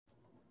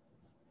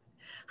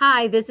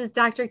Hi, this is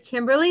Dr.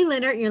 Kimberly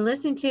Leonard. You're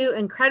listening to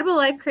Incredible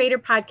Life Creator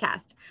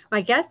Podcast.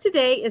 My guest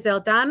today is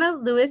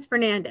Eldonna Lewis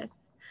Fernandez.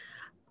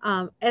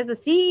 As the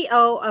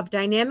CEO of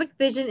Dynamic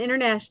Vision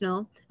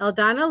International,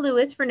 Eldonna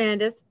Lewis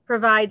Fernandez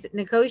provides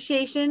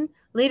negotiation,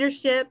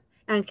 leadership,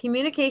 and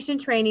communication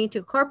training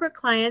to corporate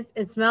clients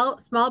and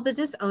small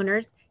business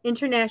owners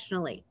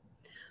internationally.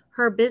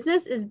 Her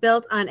business is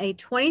built on a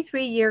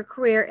 23-year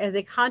career as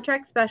a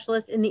contract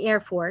specialist in the Air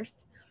Force,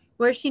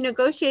 where she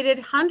negotiated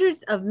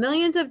hundreds of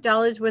millions of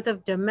dollars worth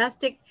of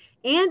domestic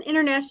and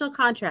international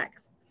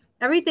contracts,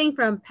 everything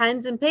from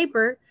pens and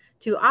paper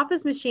to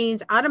office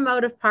machines,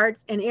 automotive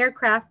parts, and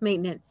aircraft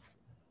maintenance.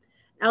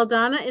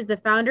 Eldonna is the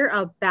founder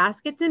of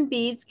Baskets and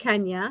Beads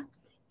Kenya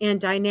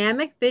and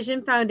Dynamic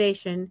Vision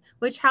Foundation,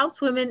 which helps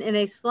women in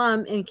a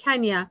slum in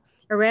Kenya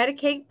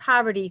eradicate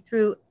poverty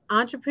through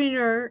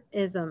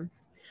entrepreneurism.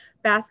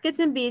 Baskets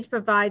and Beads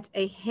provides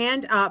a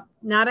hand up,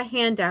 not a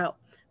handout,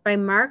 by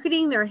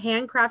marketing their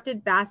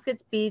handcrafted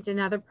baskets, beads,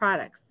 and other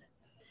products.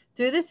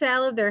 Through the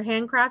sale of their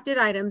handcrafted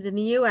items in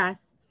the U.S.,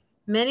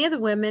 many of the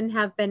women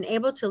have been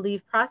able to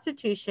leave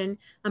prostitution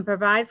and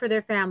provide for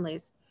their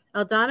families.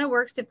 Eldonna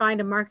works to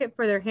find a market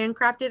for their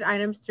handcrafted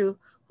items through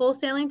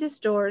wholesaling to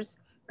stores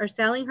or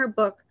selling her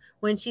book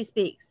when she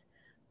speaks.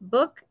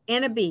 Book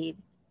and a Bead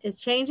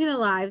is changing the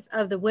lives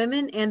of the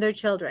women and their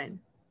children.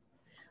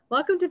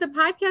 Welcome to the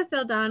podcast,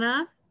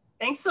 Eldonna.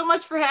 Thanks so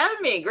much for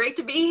having me. Great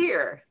to be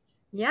here.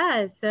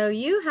 Yes, so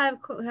you have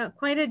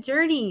quite a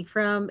journey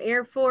from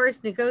Air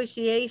Force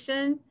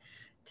negotiation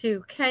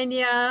to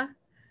Kenya,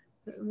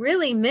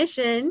 really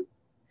mission.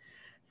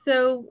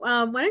 So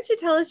why don't you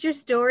tell us your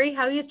story,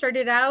 how you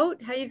started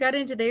out, how you got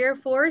into the Air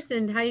Force,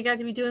 and how you got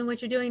to be doing what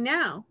you're doing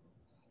now?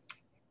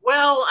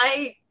 Well,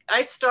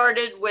 I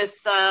started with,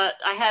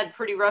 I had a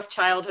pretty rough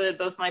childhood.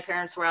 Both my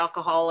parents were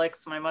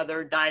alcoholics. My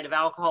mother died of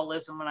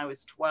alcoholism when I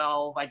was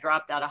 12. I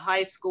dropped out of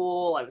high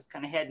school. I was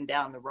kind of heading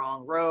down the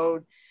wrong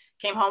road.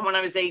 Came home when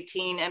I was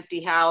 18,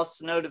 empty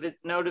house, note of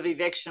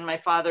eviction. My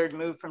father had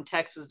moved from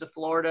Texas to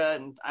Florida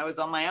and I was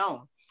on my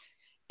own.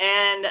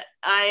 And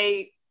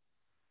I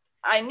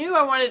knew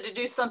I wanted to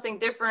do something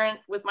different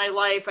with my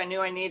life. I knew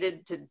I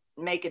needed to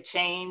make a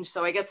change.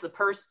 So I guess the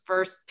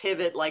first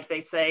pivot, like they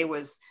say,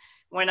 was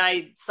when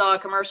I saw a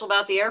commercial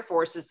about the Air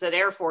Force. It said,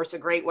 Air Force, a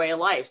great way of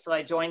life. So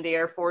I joined the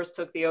Air Force,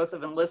 took the oath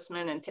of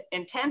enlistment, and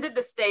intended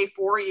to stay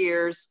 4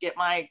 years, get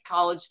my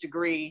college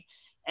degree,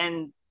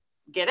 and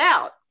get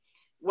out.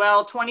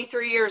 Well,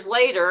 23 years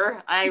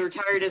later, I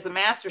retired as a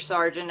master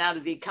sergeant out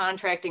of the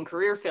contracting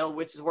career field,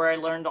 which is where I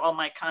learned all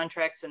my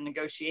contracts and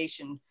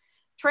negotiation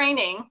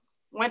training.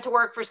 Went to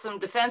work for some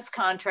defense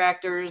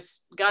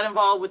contractors, got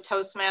involved with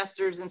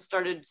Toastmasters and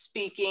started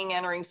speaking,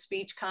 entering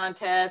speech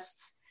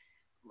contests,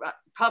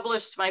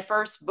 published my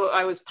first book.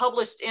 I was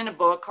published in a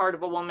book, Heart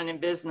of a Woman in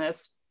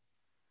Business,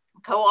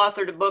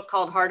 co-authored a book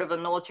called Heart of a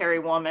Military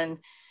Woman,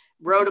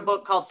 wrote a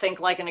book called Think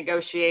Like a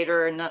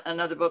Negotiator, and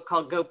another book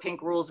called Go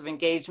Pink Rules of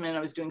Engagement. I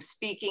was doing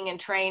speaking and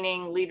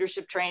training,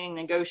 leadership training,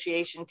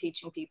 negotiation,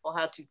 teaching people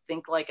how to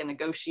think like a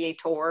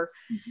negotiator.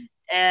 Mm-hmm.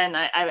 And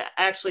I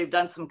actually have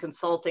done some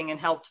consulting and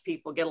helped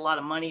people get a lot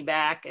of money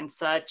back and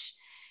such.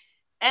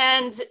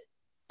 And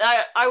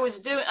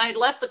I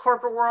left the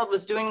corporate world,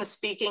 was doing the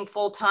speaking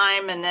full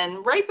time. And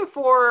then right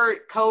before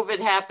COVID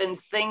happened,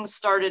 things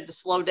started to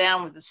slow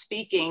down with the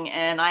speaking.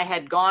 And I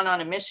had gone on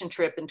a mission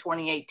trip in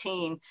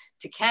 2018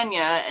 to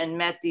Kenya and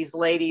met these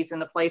ladies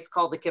in a place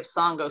called the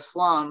Kipsongo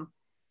slum,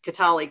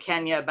 Kitale,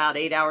 Kenya, about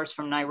 8 hours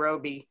from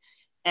Nairobi,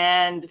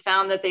 and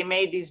found that they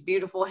made these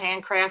beautiful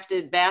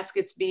handcrafted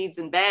baskets, beads,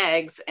 and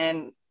bags,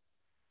 and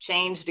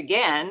changed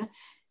again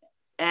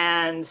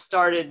and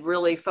started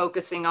really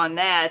focusing on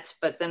that.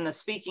 But then the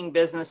speaking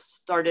business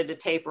started to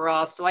taper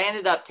off. So I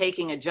ended up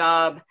taking a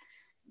job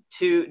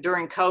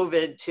during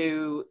COVID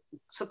to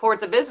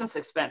support the business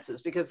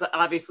expenses, because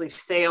obviously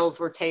sales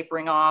were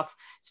tapering off.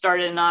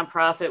 Started a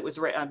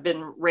nonprofit, I've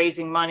been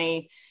raising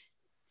money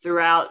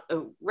throughout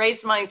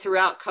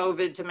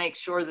COVID to make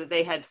sure that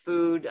they had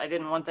food. I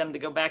didn't want them to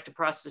go back to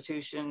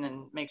prostitution,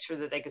 and make sure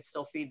that they could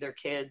still feed their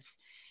kids.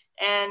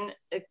 And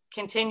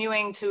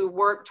continuing to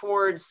work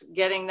towards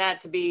getting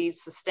that to be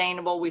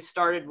sustainable. We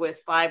started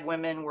with 5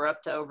 women. We're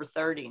up to over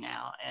 30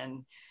 now.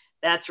 And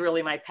that's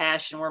really my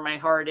passion, where my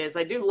heart is.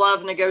 I do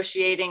love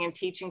negotiating and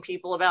teaching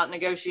people about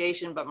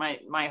negotiation, but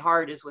my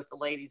heart is with the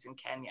ladies in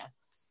Kenya.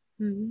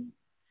 Mm-hmm.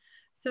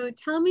 So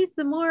tell me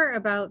some more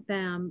about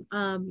them.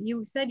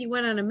 You said you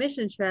went on a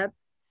mission trip.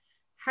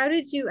 How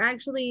did you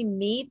actually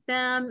meet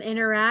them,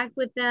 interact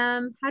with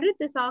them? How did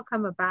this all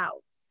come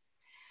about?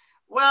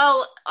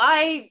 Well,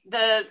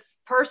 the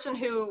person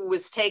who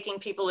was taking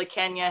people to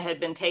Kenya had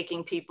been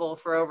taking people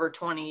for over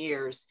 20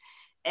 years.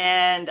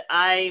 And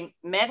I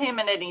met him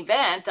at an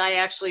event. I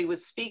actually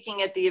was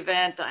speaking at the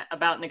event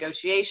about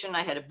negotiation.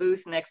 I had a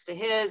booth next to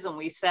his, and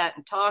we sat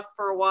and talked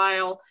for a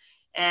while.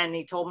 And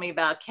he told me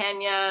about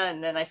Kenya,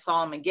 and then I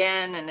saw him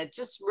again. And it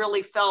just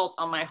really felt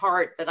on my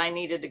heart that I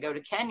needed to go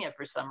to Kenya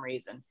for some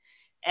reason.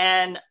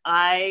 And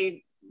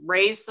I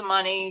raised the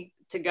money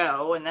to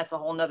go. And that's a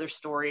whole nother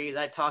story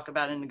that I talk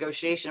about in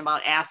negotiation,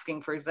 about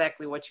asking for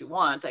exactly what you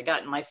want. I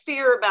got in my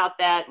fear about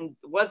that and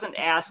wasn't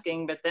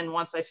asking. But then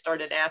once I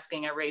started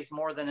asking, I raised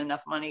more than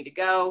enough money to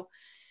go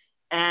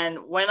and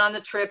went on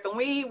the trip. And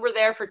we were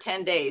there for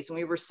 10 days and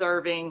we were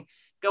serving,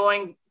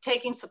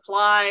 taking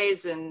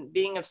supplies and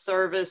being of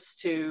service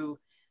to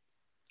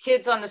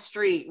kids on the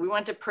street. We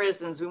went to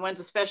prisons. We went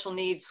to special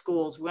needs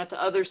schools. We went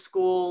to other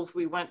schools.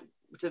 We went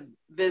to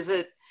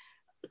visit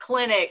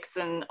clinics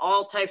and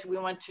all types. We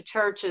went to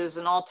churches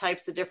and all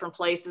types of different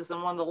places.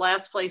 And one of the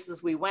last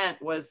places we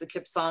went was the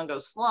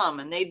Kipsongo slum.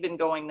 And they'd been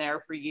going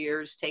there for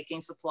years, taking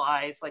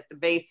supplies, like the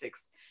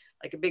basics,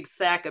 like a big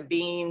sack of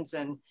beans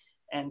and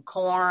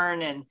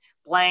corn and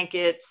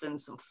blankets and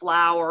some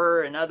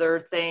flour and other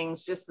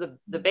things, just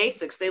the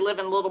basics. They live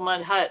in little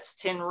mud huts,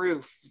 tin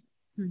roof,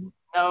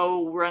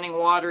 no running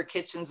water,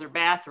 kitchens or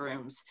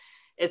bathrooms.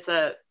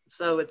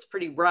 So it's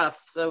pretty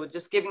rough. So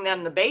just giving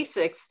them the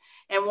basics.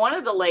 And one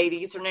of the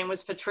ladies, her name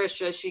was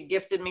Patricia, she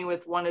gifted me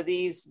with one of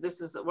these.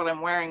 This is what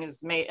I'm wearing,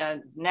 is a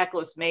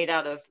necklace made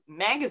out of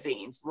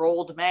magazines,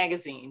 rolled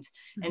magazines.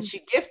 And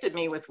she gifted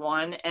me with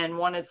one and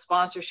wanted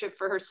sponsorship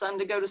for her son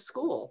to go to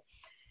school.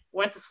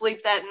 Went to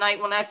sleep that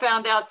night when I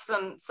found out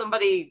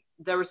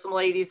there were some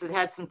ladies that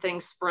had some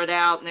things spread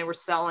out and they were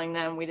selling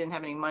them. We didn't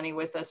have any money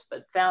with us,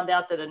 but found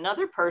out that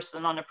another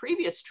person on a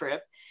previous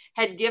trip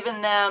had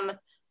given them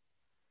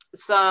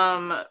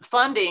some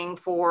funding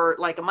for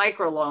like a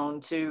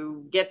microloan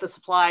to get the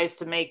supplies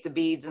to make the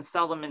beads and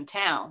sell them in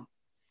town.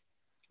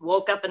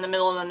 Woke up in the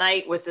middle of the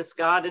night with this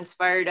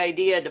God-inspired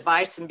idea to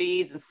buy some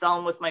beads and sell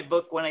them with my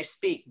book When I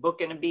Speak, Book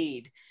and a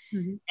Bead.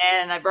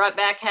 And I brought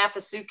back half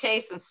a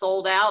suitcase and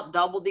sold out,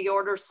 doubled the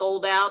order,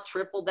 sold out,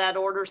 tripled that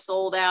order,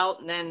 sold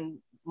out, and then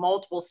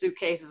multiple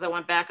suitcases. I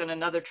went back on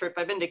another trip.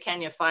 I've been to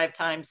Kenya 5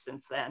 times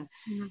since then.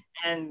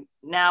 And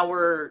now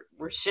we're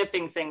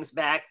shipping things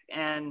back.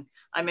 And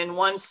I'm in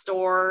one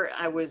store.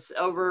 I was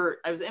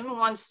in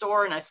one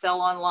store and I sell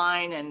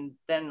online and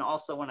then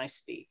also When I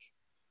Speak.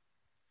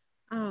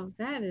 Oh,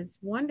 that is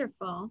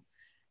wonderful.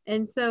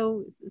 And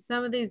so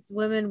some of these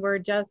women were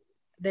just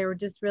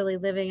really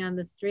living on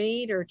the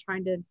street or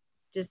trying to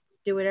just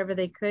do whatever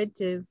they could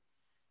to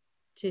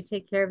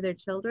take care of their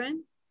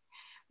children.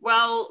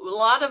 Well, a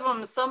lot of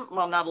them,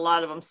 not a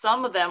lot of them,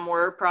 some of them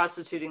were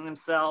prostituting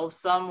themselves.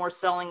 Some were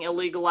selling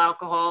illegal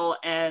alcohol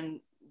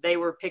and they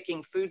were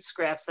picking food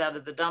scraps out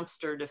of the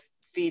dumpster to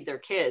feed their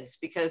kids,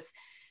 because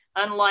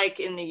unlike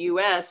in the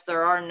US,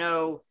 there are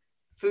no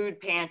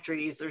food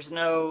pantries, there's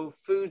no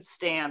food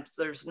stamps,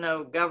 there's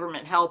no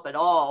government help at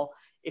all.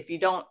 If you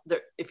don't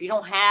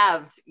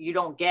have, you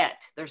don't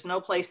get. There's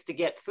no place to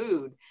get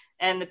food.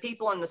 And the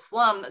people in the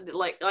slum,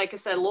 like I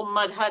said, a little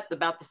mud hut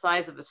about the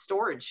size of a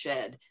storage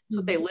shed. That's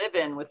what they live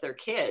in with their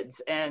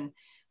kids. And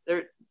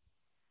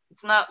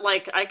it's not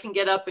like I can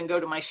get up and go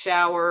to my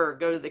shower or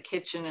go to the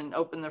kitchen and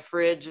open the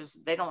fridge.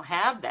 They don't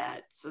have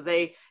that. So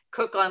they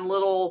cook on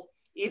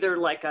either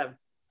like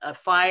a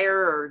fire,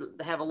 or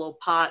have a little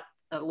pot,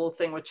 a little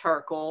thing with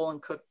charcoal, and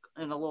cook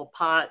in a little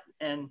pot.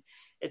 And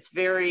it's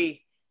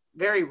very,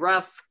 very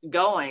rough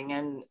going.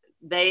 And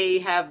they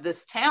have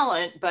this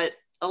talent, but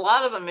a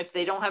lot of them, if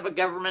they don't have a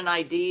government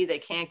ID, they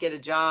can't get a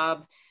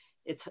job.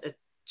 It's a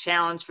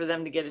challenge for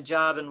them to get a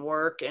job and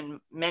work. And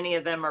many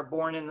of them are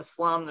born in the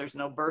slum. There's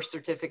no birth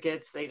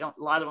certificates. A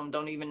lot of them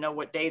don't even know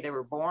what day they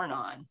were born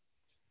on.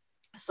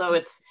 So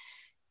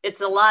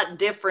it's a lot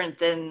different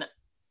than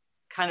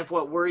kind of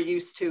what we're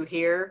used to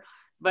here,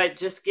 but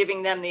just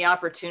giving them the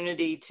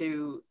opportunity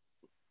to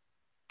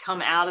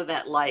come out of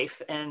that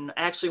life. And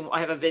actually, I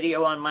have a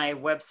video on my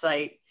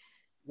website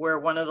where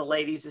one of the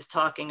ladies is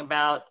talking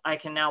about, I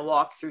can now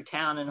walk through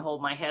town and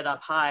hold my head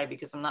up high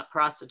because I'm not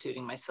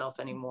prostituting myself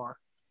anymore.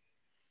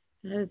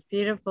 That is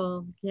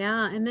beautiful.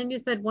 Yeah. And then you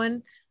said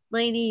one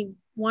lady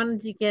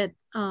wanted to get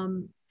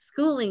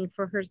schooling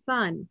for her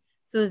son.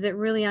 So is it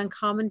really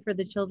uncommon for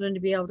the children to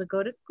be able to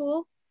go to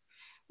school?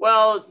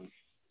 Well,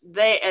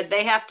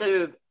 they have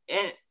to,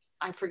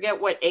 I forget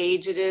what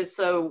age it is.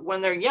 So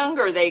when they're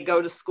younger, they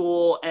go to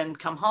school and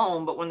come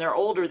home. But when they're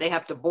older, they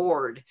have to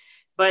board.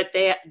 But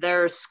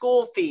there's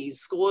school fees.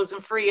 School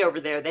isn't free over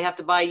there. They have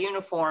to buy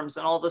uniforms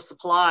and all the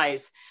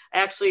supplies. I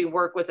actually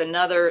work with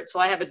so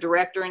I have a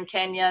director in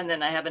Kenya, and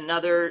then I have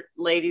another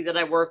lady that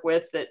I work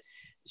with that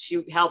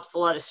she helps a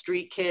lot of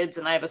street kids.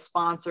 And I have a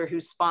sponsor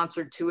who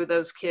sponsored 2 of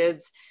those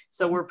kids.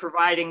 So we're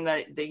providing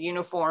the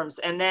uniforms.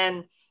 And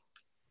then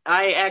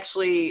I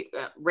actually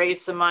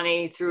raised some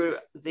money through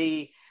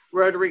the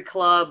Rotary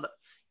Club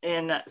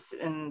in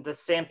the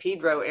San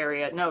Pedro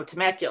area. No,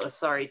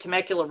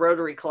 Temecula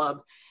Rotary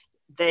Club.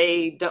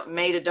 They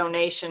made a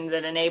donation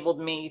that enabled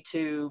me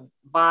to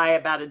buy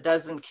about a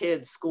dozen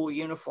kids school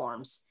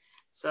uniforms.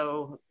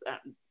 So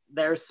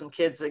there's some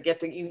kids that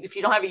if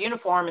you don't have a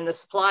uniform and the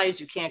supplies,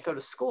 you can't go to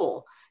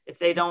school. If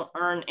they don't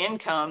earn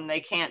income,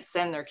 they can't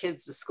send their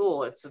kids to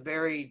school. It's a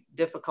very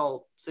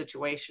difficult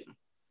situation.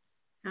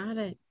 Got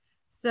it.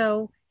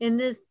 So in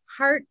this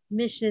heart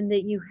mission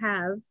that you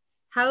have,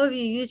 how have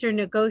you used your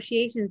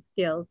negotiation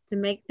skills to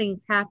make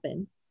things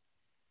happen?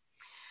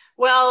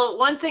 Well,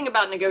 one thing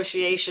about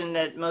negotiation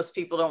that most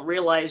people don't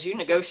realize, you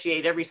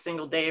negotiate every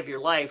single day of your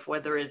life,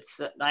 whether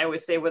it's, I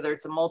always say, whether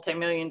it's a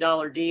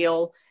multi-million-dollar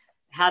deal,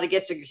 how to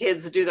get your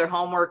kids to do their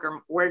homework,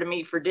 or where to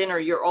meet for dinner,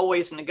 you're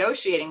always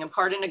negotiating. And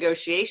part of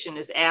negotiation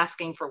is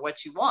asking for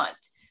what you want,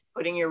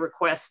 putting your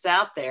requests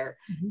out there.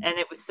 Mm-hmm. And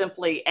it was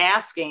simply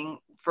asking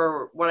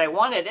for what I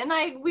wanted. And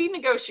we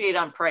negotiate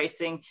on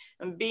pricing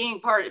and being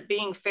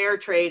fair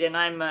trade. And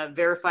I'm a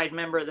verified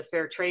member of the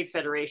Fair Trade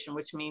Federation,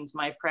 which means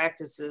my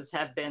practices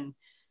have been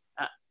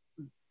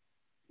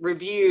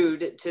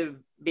reviewed to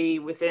be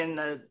within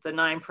the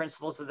 9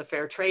 principles of the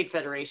Fair Trade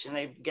Federation.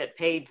 They get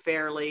paid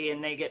fairly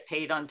and they get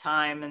paid on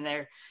time, and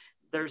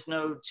there's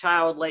no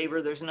child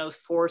labor, there's no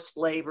forced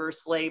labor,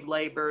 slave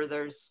labor.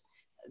 There's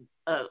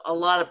a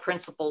lot of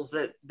principles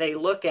that they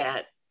look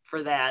at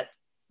for that,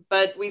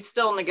 but we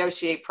still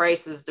negotiate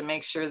prices to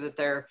make sure that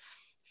they're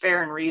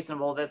fair and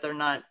reasonable, that they're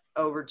not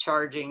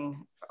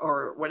overcharging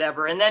or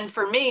whatever. And then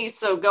for me,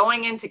 so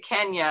going into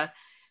Kenya,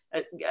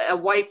 a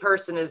white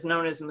person is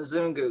known as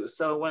Mzungu.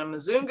 So when a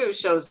Mzungu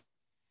shows,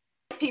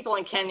 people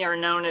in Kenya are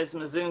known as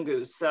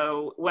Mzungus.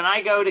 So when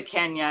I go to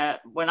Kenya,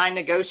 when I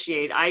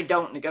negotiate, I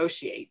don't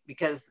negotiate,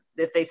 because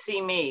if they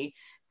see me,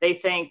 they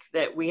think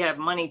that we have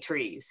money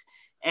trees.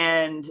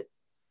 And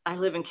I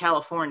live in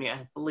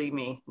California, believe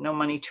me, no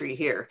money tree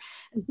here.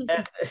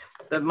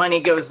 The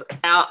money goes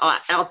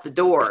out the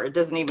door. It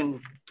doesn't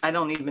even, I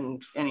don't even,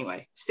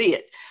 anyway, see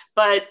it.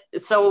 But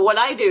so what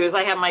I do is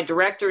I have my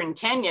director in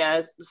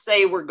Kenya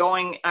say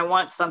I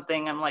want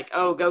something. I'm like,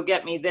 oh, go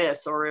get me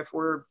this. Or if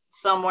we're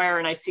somewhere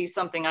and I see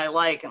something I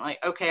like, I'm like,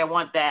 okay, I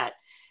want that.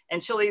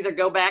 And she'll either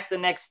go back the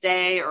next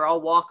day or I'll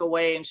walk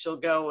away and she'll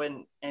go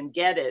and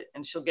get it,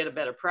 and she'll get a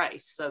better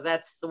price. So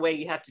that's the way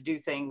you have to do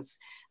things.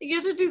 You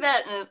have to do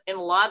that in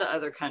a lot of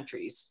other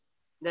countries.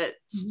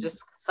 That's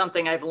just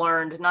something I've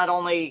learned, not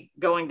only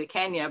going to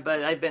Kenya,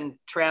 but I've been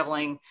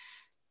traveling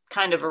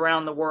kind of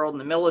around the world in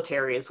the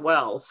military as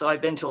well. So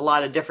I've been to a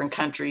lot of different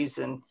countries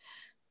and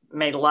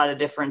made a lot of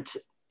different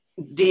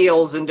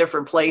deals in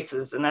different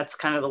places. And that's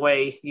kind of the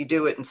way you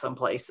do it in some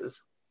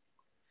places.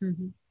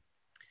 Mm-hmm.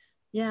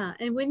 Yeah.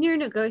 And when you're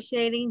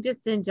negotiating,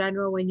 just in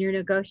general, when you're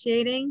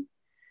negotiating,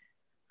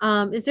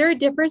 is there a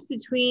difference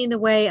between the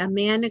way a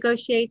man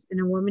negotiates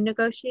and a woman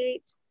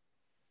negotiates?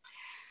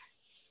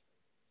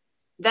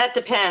 That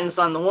depends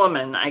on the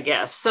woman, I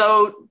guess.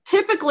 So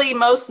typically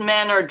most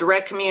men are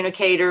direct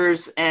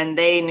communicators and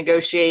they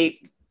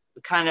negotiate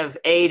kind of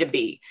A to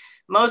B.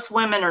 Most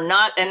women are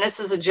not, and this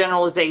is a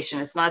generalization.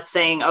 It's not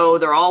saying, oh,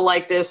 they're all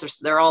like this or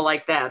they're all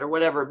like that or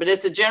whatever, but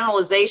it's a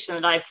generalization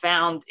that I've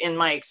found in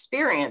my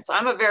experience.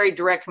 I'm a very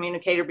direct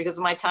communicator because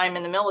of my time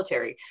in the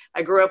military.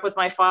 I grew up with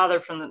my father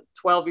from the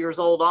 12 years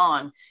old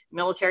on.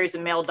 Military is a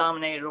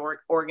male-dominated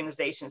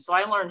organization, so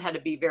I learned how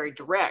to be very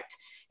direct.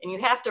 And you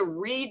have to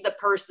read the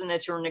person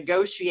that you're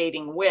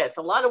negotiating with.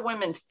 A lot of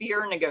women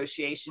fear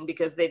negotiation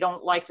because they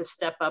don't like to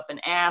step up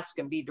and ask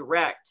and be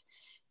direct.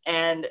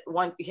 And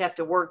you have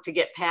to work to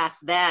get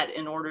past that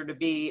in order to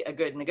be a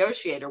good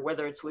negotiator,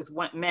 whether it's with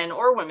men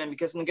or women,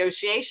 because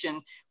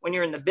negotiation, when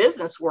you're in the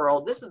business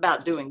world, this is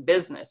about doing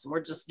business, and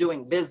we're just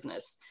doing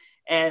business.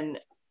 And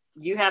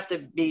you have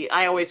to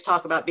I always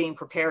talk about being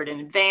prepared in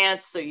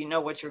advance so you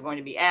know what you're going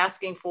to be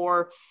asking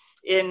for.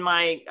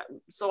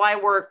 So I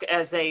work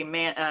as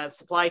a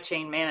supply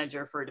chain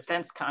manager for a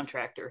defense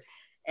contractor.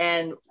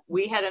 And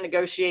we had a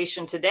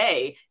negotiation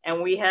today,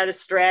 and we had a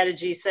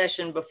strategy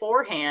session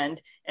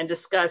beforehand and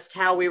discussed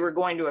how we were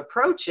going to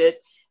approach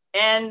it.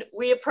 And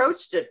we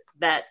approached it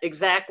that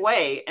exact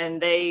way.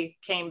 And they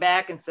came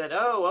back and said,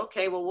 oh,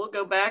 okay, well, we'll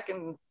go back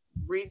and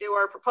redo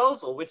our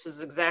proposal, which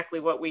is exactly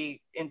what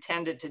we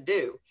intended to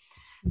do.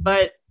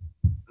 But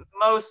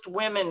most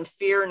women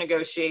fear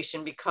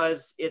negotiation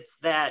because it's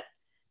that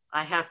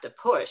I have to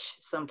push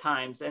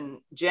sometimes. And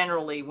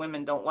generally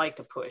women don't like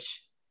to push.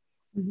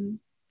 Mm-hmm.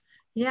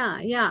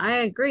 Yeah, I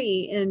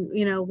agree. And,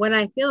 when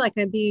I feel like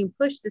I'm being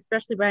pushed,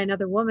 especially by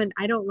another woman,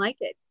 I don't like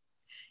it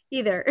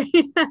either.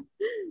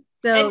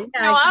 So, and,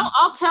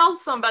 I'll tell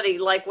somebody,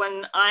 like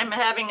when I'm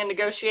having a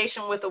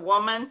negotiation with a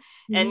woman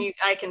and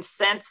I can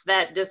sense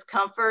that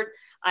discomfort,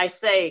 I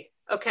say,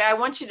 okay, I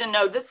want you to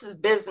know this is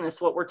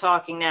business, what we're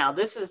talking now.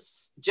 This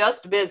is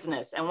just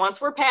business. And once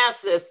we're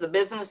past this, the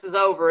business is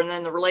over and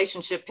then the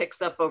relationship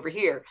picks up over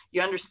here.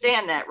 You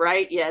understand that,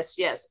 right? Yes.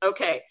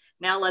 Okay,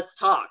 now let's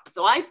talk.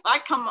 So I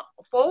come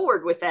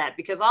forward with that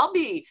because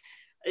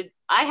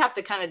I have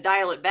to kind of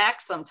dial it back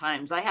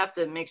sometimes. I have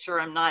to make sure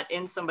I'm not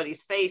in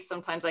somebody's face.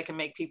 Sometimes I can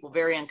make people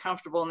very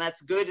uncomfortable, and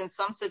that's good in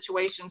some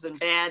situations and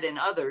bad in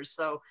others.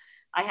 So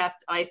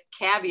I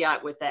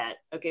caveat with that.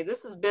 Okay,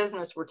 this is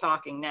business we're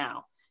talking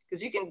now.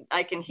 Because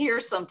I can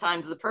hear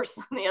sometimes the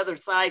person on the other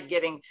side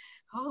getting,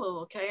 oh,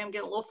 okay, I'm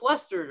getting a little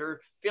flustered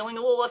or feeling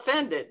a little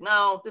offended.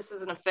 No, this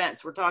is an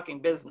offense. We're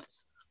talking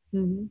business.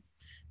 Mm-hmm.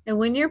 And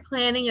when you're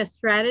planning a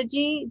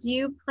strategy, do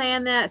you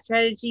plan that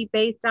strategy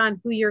based on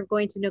who you're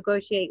going to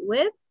negotiate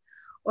with,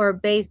 or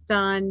based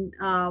on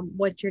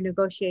what you're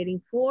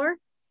negotiating for?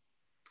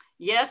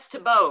 Yes, to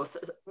both.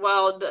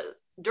 Well,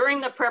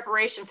 during the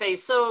preparation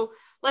phase. So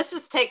let's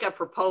just take a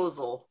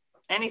proposal.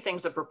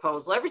 Anything's a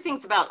proposal.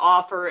 Everything's about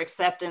offer,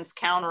 acceptance,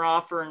 counter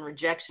offer, and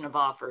rejection of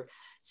offer.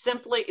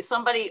 Simply,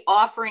 somebody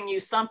offering you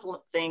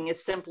something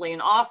is simply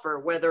an offer,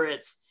 whether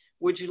it's,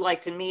 would you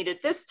like to meet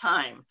at this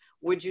time?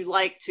 Would you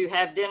like to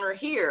have dinner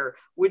here?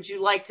 Would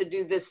you like to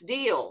do this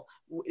deal?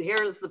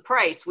 Here's the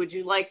price. Would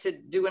you like to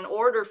do an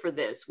order for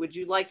this? Would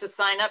you like to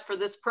sign up for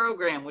this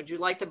program? Would you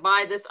like to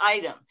buy this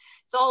item?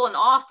 It's all an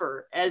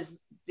offer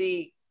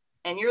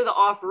and you're the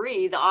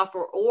offeree. The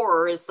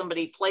offeror is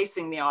somebody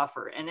placing the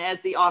offer. And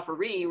as the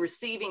offeree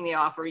receiving the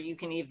offer, you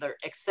can either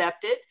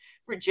accept it,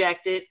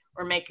 reject it,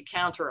 or make a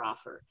counter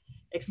offer.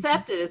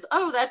 Accept it is,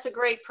 oh, that's a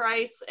great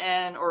price,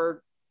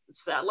 or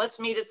so let's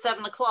meet at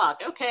 7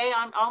 o'clock. Okay,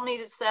 I'll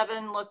meet at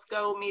 7. Let's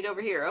go meet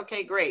over here.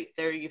 Okay, great.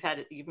 There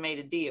you've made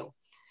a deal.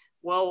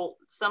 Well,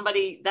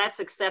 that's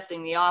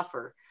accepting the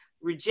offer.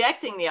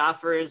 Rejecting the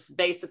offer is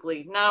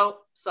basically, no,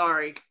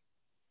 sorry,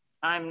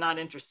 I'm not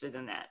interested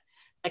in that.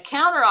 A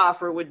counter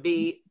offer would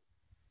be,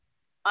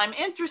 I'm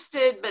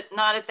interested, but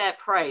not at that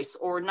price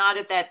or not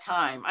at that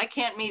time. I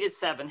can't meet at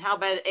 7. How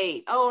about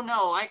 8? Oh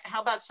no,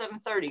 how about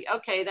 7:30?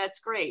 Okay, that's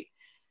great.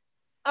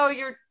 Oh,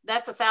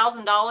 that's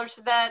 $1,000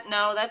 for that?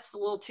 No, that's a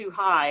little too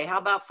high. How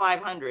about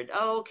 500?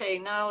 Oh, okay,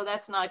 no,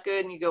 that's not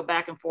good. And you go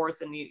back and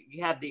forth and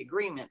you have the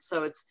agreement.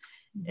 So it's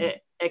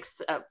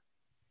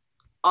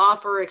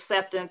offer,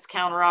 acceptance,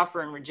 counter offer,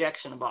 and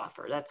rejection of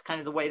offer. That's kind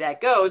of the way that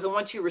goes. And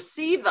once you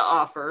receive the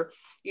offer,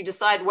 you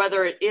decide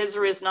whether it is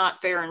or is not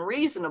fair and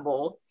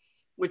reasonable,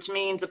 which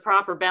means a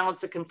proper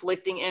balance of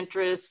conflicting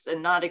interests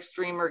and not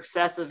extreme or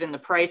excessive in the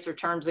price or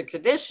terms and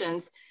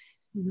conditions.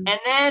 Mm-hmm. And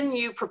then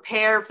you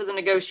prepare for the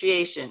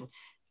negotiation.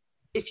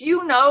 If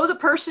you know the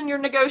person you're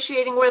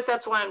negotiating with,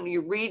 that's when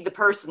you read the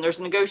person. There's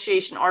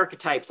negotiation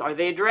archetypes. Are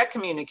they a direct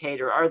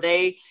communicator? Are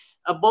they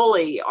a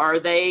bully? Are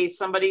they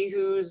somebody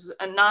who's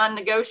a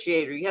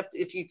non-negotiator?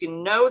 If you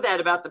can know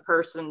that about the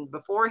person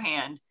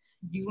beforehand,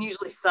 you can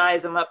usually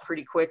size them up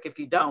pretty quick if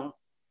you don't.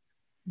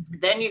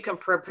 Then you can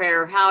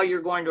prepare how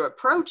you're going to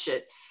approach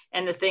it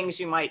and the things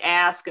you might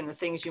ask and the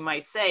things you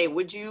might say.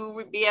 Would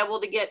you be able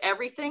to get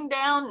everything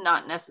down?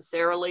 Not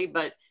necessarily,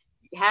 but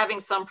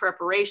having some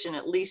preparation,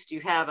 at least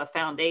you have a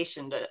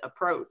foundation to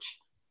approach.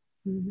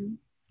 Mm-hmm.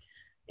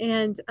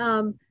 And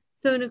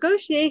so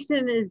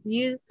negotiation is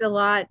used a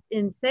lot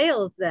in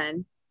sales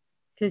then,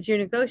 because you're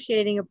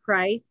negotiating a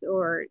price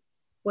or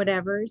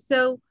whatever.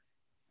 So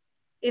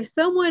if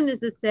someone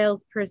is a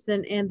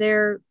salesperson and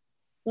they're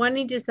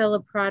wanting to sell a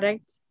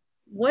product,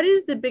 what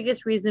is the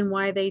biggest reason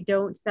why they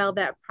don't sell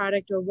that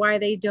product or why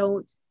they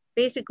don't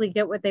basically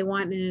get what they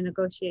want in a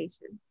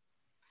negotiation?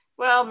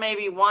 Well,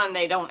 maybe one,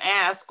 they don't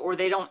ask, or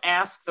they don't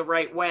ask the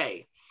right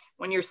way.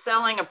 When you're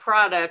selling a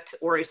product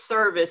or a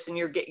service and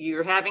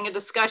you're having a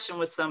discussion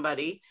with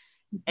somebody,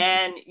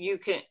 and you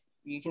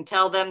can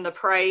tell them the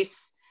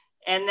price,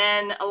 and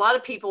then a lot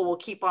of people will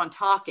keep on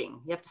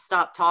talking. You have to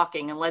stop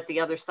talking and let the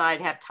other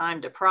side have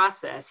time to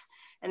process.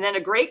 And then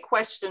a great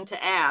question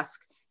to ask,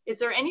 is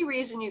there any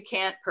reason you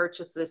can't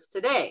purchase this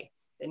today?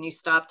 Then you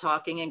stop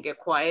talking and get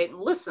quiet and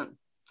listen.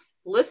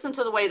 Listen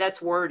to the way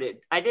that's worded.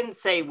 I didn't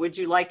say, would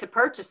you like to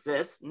purchase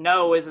this?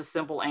 No is a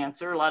simple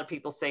answer. A lot of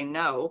people say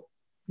no.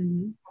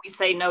 Mm-hmm. We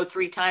say no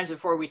 3 times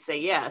before we say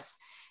yes.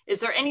 Is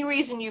there any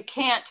reason you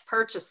can't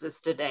purchase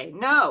this today?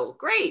 No.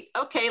 Great.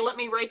 Okay, let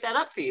me write that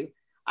up for you.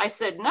 I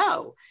said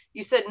no.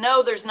 You said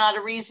no, there's not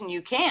a reason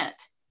you can't.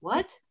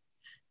 What?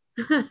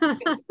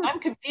 I'm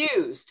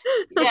confused.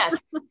 Yes,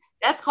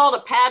 that's called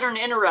a pattern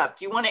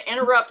interrupt. You want to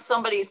interrupt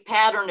somebody's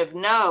pattern of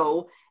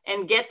no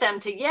and get them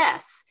to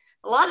yes.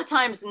 A lot of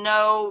times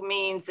no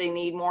means they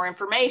need more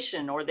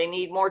information or they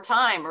need more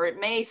time, or it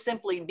may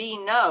simply be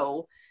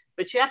no,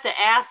 but you have to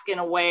ask in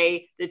a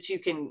way that you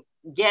can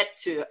get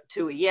to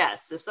a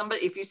yes.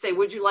 If you say,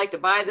 would you like to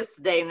buy this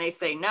today? And they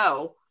say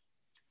no,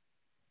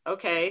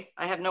 okay,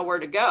 I have nowhere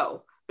to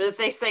go. But if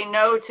they say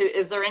no to,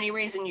 is there any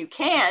reason you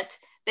can't?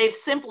 They've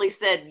simply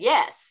said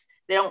yes.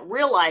 They don't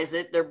realize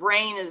it. Their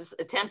brain is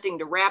attempting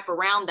to wrap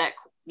around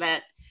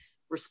that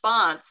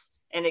response,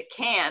 and it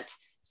can't.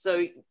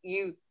 So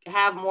you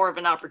have more of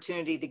an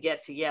opportunity to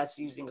get to yes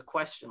using a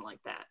question like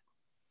that.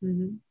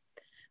 Mm-hmm.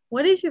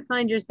 What if you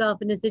find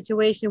yourself in a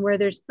situation where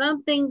there's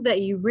something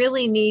that you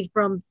really need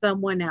from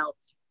someone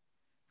else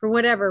for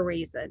whatever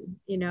reason?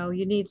 You know,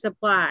 you need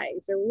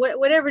supplies or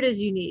whatever it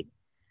is you need.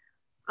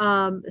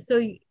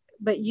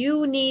 But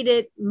you need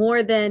it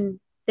more than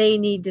they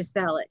need to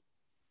sell it.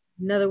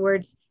 In other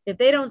words, if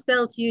they don't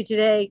sell to you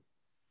today,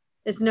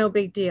 it's no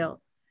big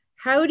deal.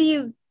 How do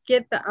you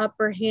get the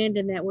upper hand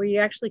in that where you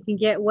actually can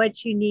get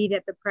what you need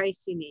at the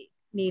price you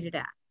need it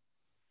at?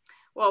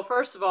 Well,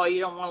 first of all, you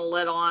don't want to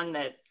let on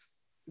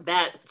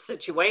that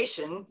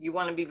situation. You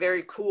want to be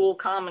very cool,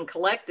 calm, and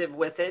collective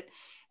with it.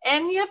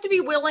 And you have to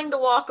be willing to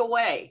walk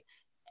away.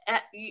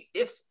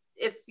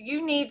 If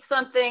you need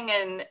something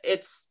and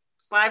it's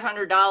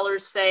 $500,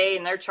 say,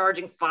 and they're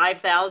charging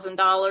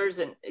 $5,000,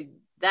 and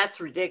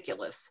that's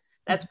ridiculous.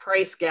 That's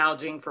price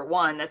gouging for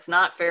one. That's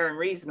not fair and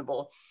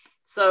reasonable.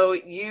 So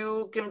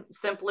you can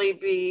simply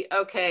be,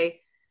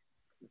 okay,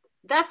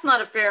 that's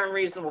not a fair and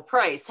reasonable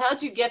price.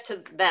 How'd you get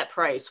to that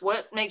price?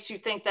 What makes you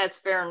think that's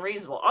fair and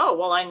reasonable? Oh,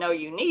 well, I know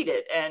you need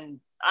it, and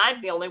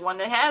I'm the only one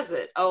that has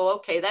it. Oh,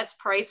 okay, that's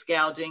price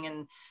gouging,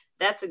 and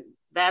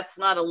that's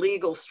not a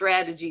legal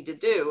strategy to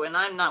do, and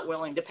I'm not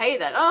willing to pay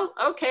that. Oh,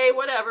 okay,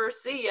 whatever,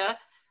 see ya.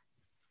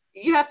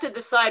 You have to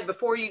decide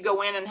before you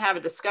go in and have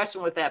a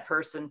discussion with that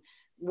person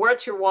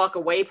what your walk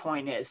away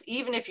point is.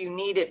 Even if you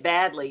need it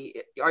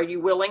badly, are you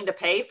willing to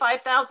pay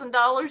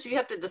 $5,000? You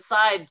have to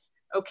decide,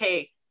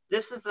 okay,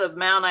 this is the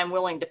amount I'm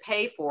willing to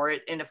pay for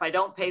it. And if I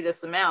don't pay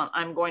this amount,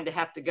 I'm going to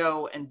have to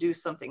go and do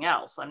something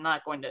else. I'm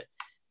not going to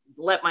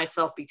let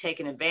myself be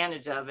taken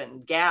advantage of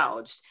and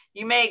gouged.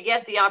 You may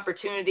get the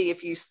opportunity,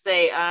 if you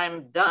say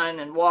I'm done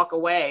and walk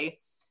away,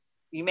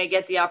 you may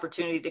get the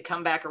opportunity to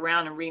come back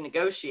around and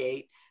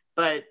renegotiate,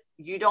 but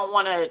you don't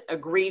want to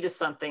agree to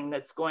something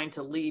that's going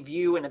to leave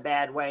you in a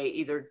bad way,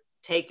 either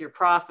take your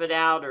profit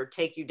out or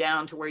take you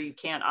down to where you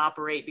can't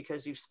operate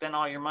because you've spent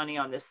all your money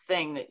on this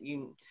thing that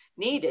you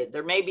needed.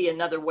 There may be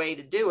another way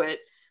to do it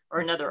or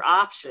another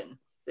option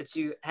that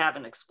you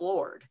haven't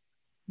explored.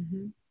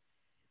 Mm-hmm.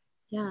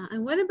 Yeah.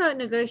 And what about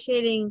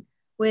negotiating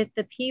with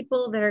the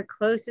people that are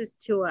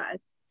closest to us,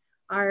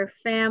 our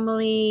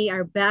family,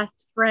 our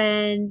best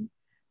friends?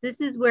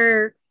 This is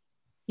where,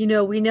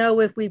 we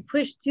know if we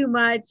push too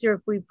much or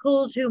if we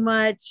pull too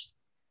much,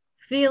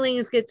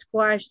 feelings get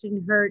squashed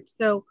and hurt.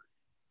 So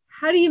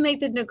how do you make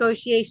the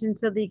negotiation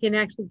so that you can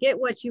actually get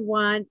what you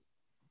want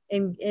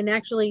and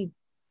actually,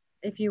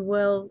 if you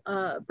will,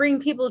 bring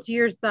people to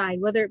your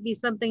side, whether it be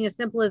something as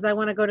simple as I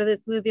want to go to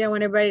this movie, I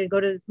want everybody to go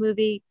to this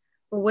movie,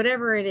 or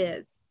whatever it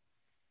is?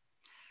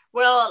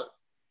 Well,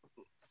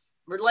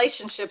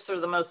 relationships are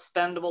the most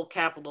spendable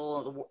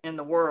capital in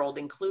the world,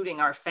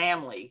 including our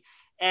family.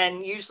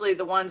 And usually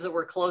the ones that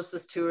we're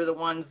closest to are the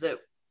ones that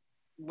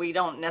we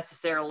don't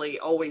necessarily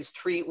always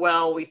treat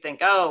well. We think,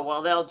 oh,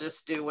 well, they'll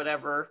just do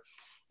whatever.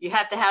 You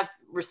have to have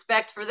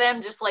respect for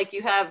them, just like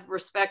you have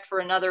respect for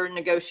another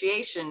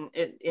negotiation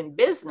in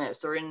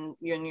business or in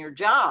your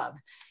job.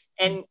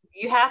 And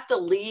you have to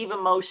leave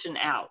emotion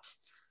out,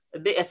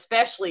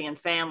 especially in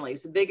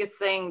families. The biggest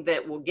thing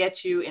that will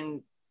get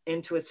you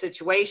into a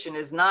situation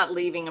is not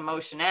leaving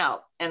emotion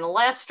out. And the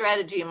last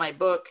strategy in my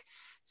book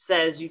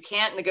says you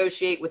can't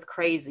negotiate with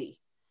crazy.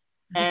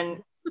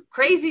 And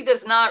crazy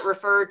does not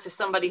refer to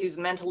somebody who's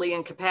mentally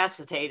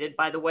incapacitated.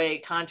 By the way,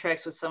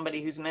 contracts with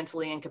somebody who's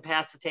mentally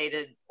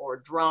incapacitated or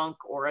drunk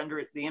or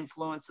under the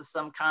influence of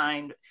some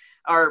kind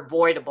are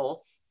voidable.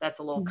 That's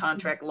a little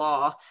contract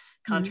law,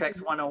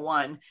 contracts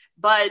 101.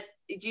 But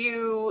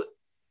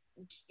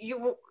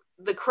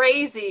the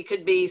crazy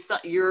could be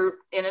you're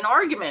in an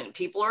argument,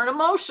 people are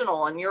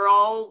emotional and you're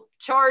all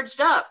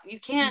charged up. You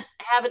can't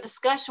have a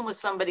discussion with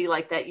somebody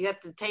like that. You have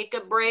to take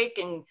a break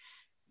and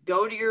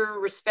go to your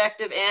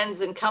respective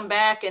ends and come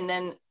back and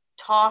then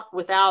talk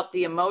without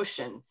the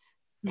emotion.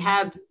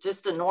 Have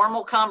just a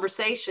normal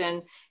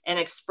conversation and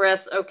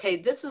express, okay,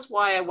 this is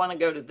why I want to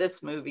go to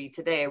this movie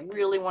today. I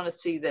really want to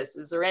see this.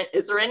 Is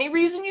there any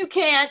reason you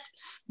can't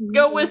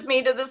go with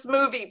me to this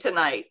movie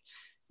tonight?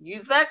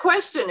 Use that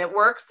question. It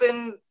works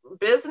in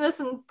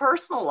business and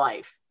personal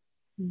life.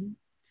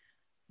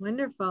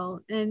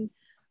 Wonderful. And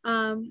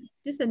I'm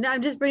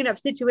just bringing up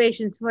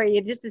situations for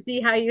you just to see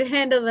how you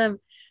handle them.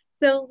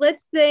 So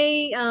let's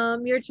say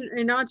you're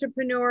an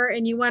entrepreneur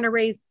and you want to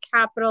raise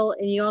capital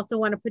and you also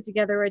want to put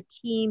together a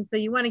team. So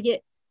you want to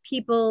get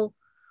people,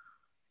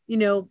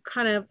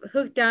 kind of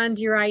hooked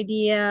onto your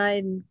idea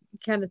and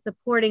kind of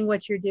supporting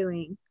what you're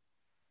doing.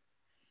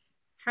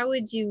 How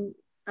would you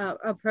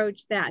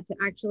approach that to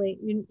actually,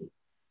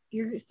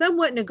 you're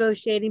somewhat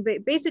negotiating,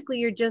 but basically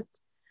you're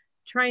just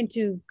trying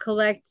to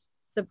collect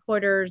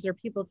supporters or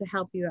people to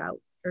help you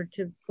out or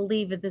to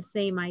believe in the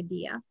same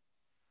idea?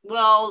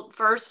 Well,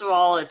 first of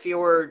all, if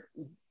you're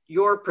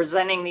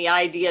presenting the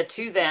idea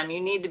to them,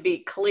 you need to be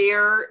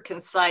clear,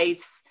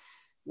 concise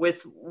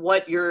with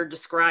what you're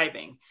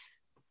describing.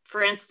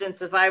 For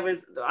instance, if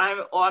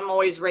I'm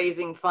always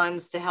raising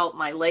funds to help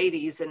my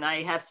ladies, and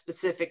I have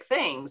specific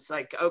things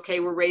like, okay,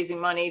 we're raising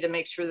money to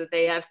make sure that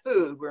they have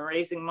food. We're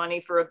raising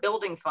money for a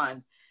building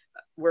fund.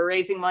 We're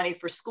raising money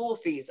for school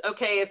fees.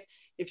 Okay,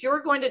 if you're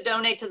going to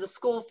donate to the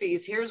school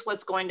fees, here's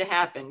what's going to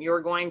happen.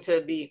 You're going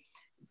to be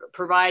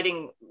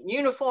providing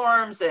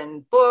uniforms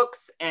and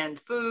books and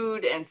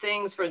food and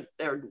things for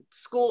their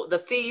school, the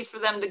fees for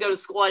them to go to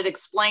school. I'd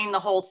explain the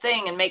whole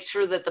thing and make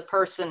sure that the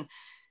person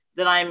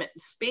that I'm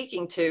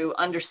speaking to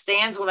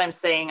understands what I'm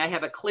saying. I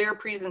have a clear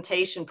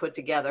presentation put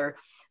together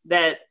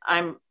that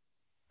I'm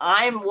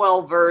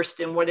well versed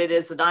in what it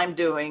is that I'm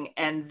doing,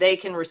 and they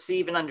can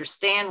receive and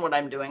understand what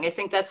I'm doing. I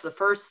think that's the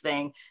first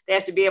thing. They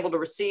have to be able to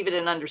receive it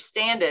and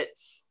understand it.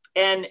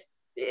 And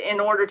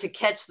in order to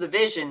catch the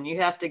vision, you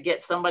have to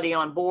get somebody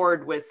on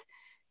board with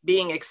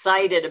being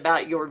excited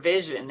about your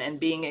vision and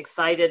being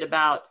excited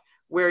about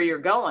where you're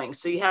going.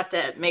 So you have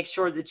to make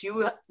sure that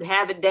you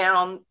have it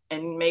down,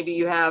 and maybe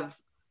you have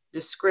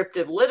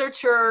descriptive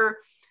literature,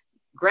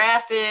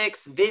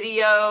 graphics,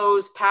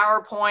 videos,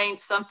 PowerPoint,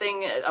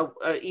 something,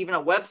 even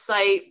a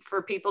website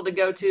for people to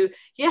go to.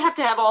 You have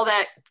to have all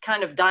that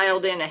kind of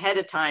dialed in ahead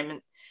of time.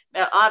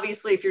 And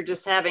obviously, if you're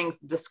just having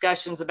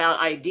discussions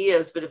about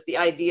ideas, but if the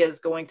idea is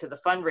going to the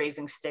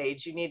fundraising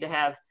stage, you need to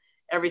have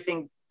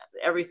everything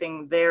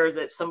there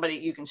that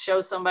you can show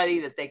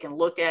somebody, that they can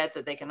look at,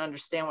 that they can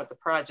understand what the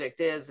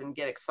project is and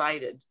get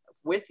excited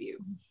with you.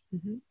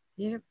 Mm-hmm.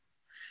 Yeah.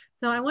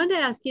 So I wanted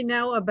to ask you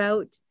now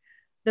about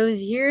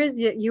those years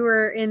that you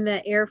were in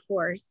the Air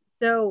Force.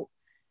 So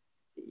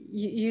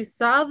you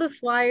saw the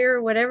flyer,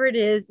 whatever it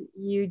is,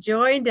 you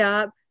joined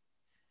up.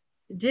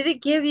 Did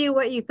it give you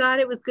what you thought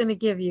it was going to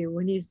give you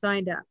when you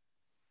signed up?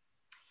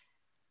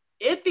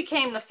 It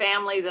became the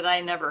family that I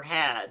never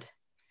had.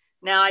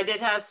 Now, I did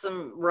have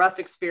some rough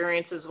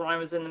experiences when I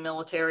was in the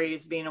military,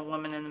 as being a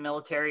woman in the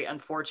military,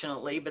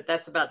 unfortunately, but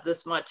that's about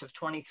this much of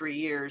 23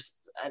 years.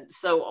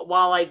 So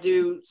while I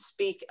do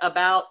speak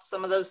about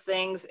some of those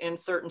things in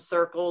certain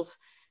circles,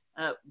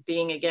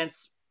 being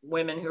against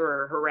women who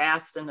are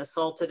harassed and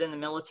assaulted in the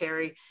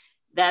military,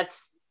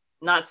 that's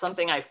not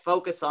something I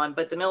focus on.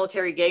 But the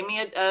military gave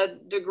me a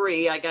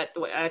degree. I got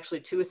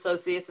actually 2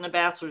 associates and a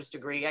bachelor's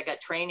degree. I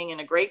got training in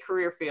a great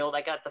career field.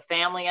 I got the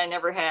family I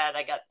never had.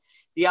 I got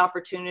the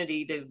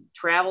opportunity to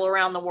travel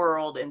around the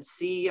world and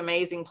see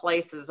amazing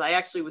places. I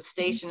actually was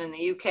stationed in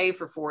the UK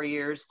for 4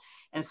 years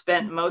and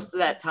spent most of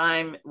that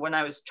time when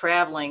I was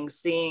traveling,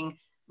 seeing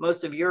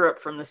most of Europe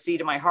from the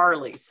seat of my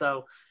Harley.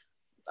 So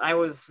I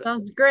was.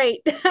 Sounds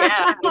great.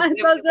 Yeah, it was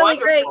Sounds really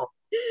great.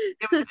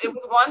 It was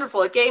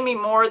wonderful. It gave me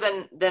more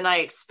than I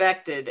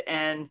expected,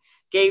 and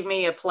gave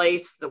me a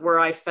place where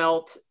I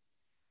felt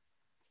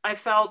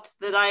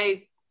that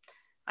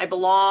I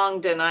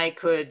belonged, and I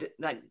could,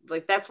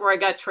 like, that's where I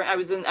got I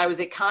was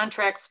a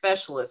contract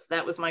specialist.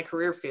 That was my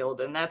career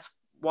field. And that's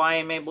why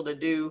I'm able to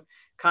do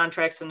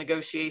contracts and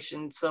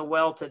negotiations so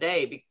well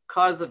today,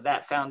 because of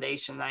that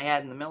foundation that I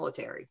had in the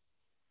military.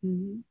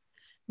 Mm-hmm.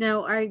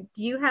 Now, do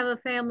you have a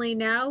family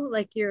now,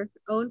 like your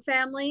own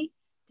family?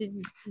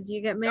 Did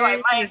you get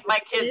married? No, my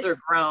kids are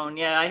grown.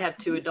 Yeah, I have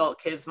 2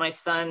 adult kids. My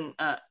son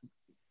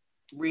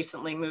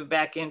recently moved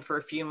back in for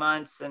a few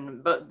months,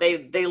 but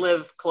they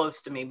live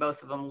close to me.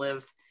 Both of them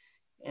live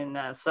in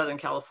Southern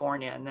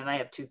California, and then I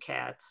have 2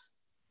 cats.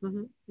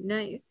 Mm-hmm.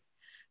 Nice.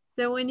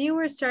 So when you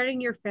were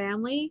starting your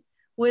family,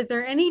 was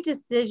there any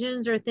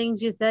decisions or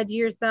things you said to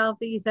yourself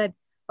that you said,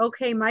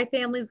 okay, my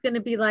family's going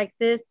to be like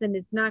this and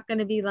it's not going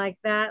to be like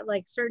that?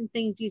 Like certain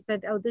things you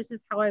said, oh, this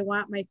is how I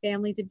want my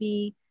family to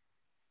be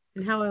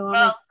and how I want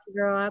my kids to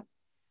grow up?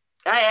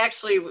 I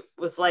actually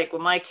was like,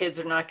 well, my kids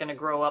are not going to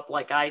grow up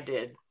like I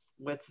did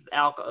with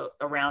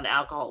around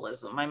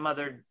alcoholism. My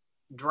mother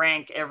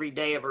drank every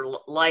day of her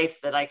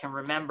life that I can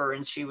remember,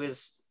 and she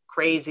was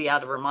crazy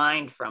out of her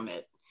mind from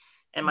it.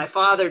 And my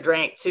father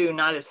drank too,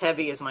 not as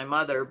heavy as my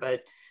mother,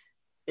 but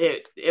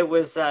it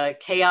was a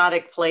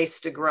chaotic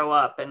place to grow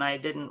up, and I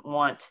didn't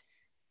want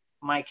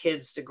my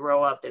kids to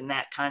grow up in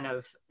that kind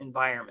of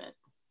environment.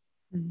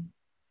 Mm-hmm.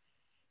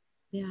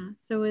 Yeah.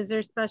 So is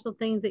there special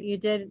things that you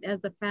did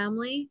as a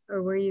family,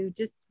 or were you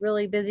just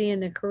really busy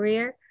in the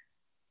career?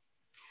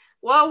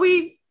 Well,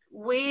 we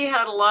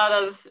had a lot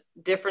of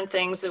different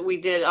things that we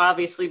did.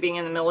 Obviously, being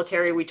in the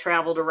military, we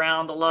traveled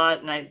around a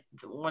lot. And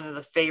one of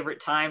the favorite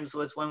times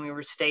was when we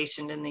were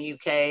stationed in the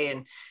UK,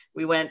 and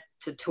we went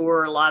to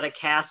tour a lot of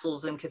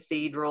castles and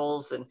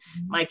cathedrals. And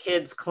my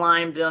kids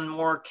climbed on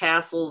more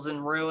castles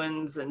and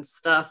ruins and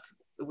stuff.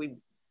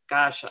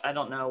 I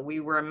don't know. We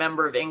were a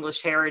member of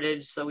English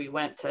Heritage. So we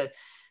went to,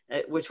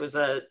 which was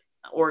a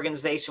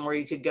organization where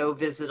you could go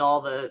visit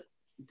all the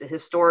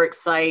historic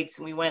sites.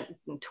 And we went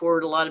and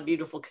toured a lot of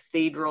beautiful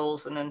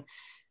cathedrals, and then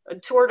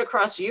toured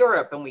across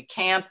Europe, and we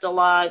camped a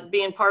lot.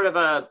 Being part of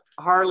a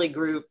Harley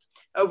group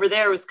over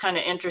there was kind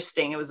of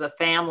interesting. It was a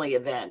family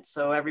event.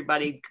 So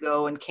everybody could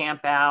go and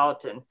camp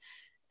out, and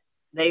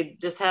they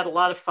just had a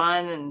lot of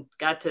fun and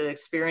got to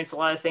experience a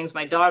lot of things.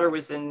 My daughter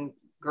was in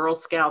Girl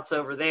Scouts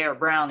over there,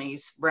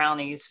 brownies.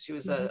 She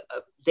was a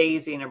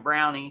daisy and a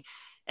brownie.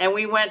 And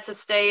we went to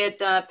stay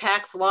at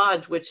Pax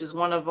Lodge, which is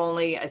one of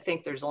only, I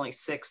think there's only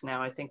 6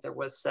 now. I think there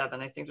was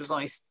 7. I think there's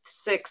only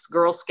 6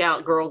 Girl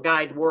Scout, Girl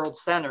Guide World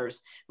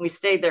Centers. We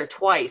stayed there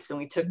twice, and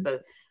we took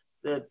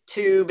the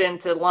tube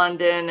into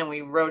London, and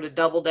we rode a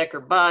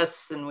double-decker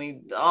bus,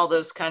 and all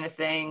those kind of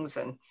things.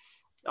 And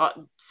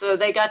so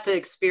they got to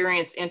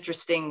experience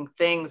interesting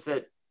things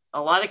that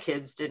a lot of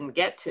kids didn't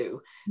get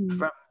to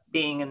from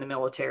being in the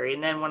military.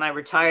 And then when I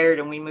retired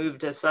and we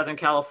moved to Southern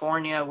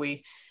California,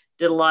 we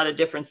did a lot of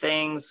different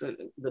things,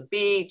 the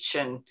beach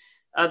and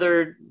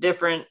other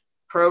different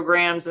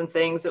programs and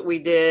things that we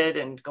did,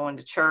 and going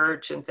to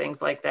church and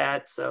things like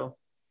that. So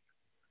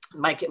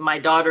my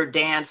daughter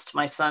danced,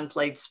 my son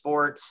played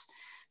sports.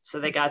 So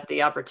they got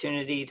the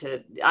opportunity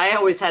I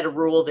always had a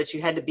rule that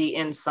you had to be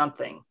in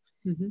something.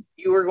 Mm-hmm.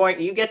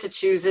 You get to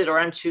choose it, or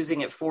I'm choosing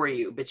it for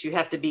you, but you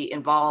have to be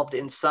involved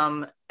in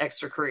some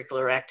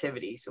extracurricular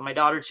activity. So my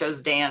daughter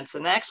chose dance.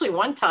 And actually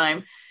one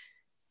time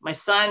my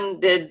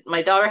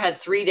daughter had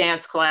 3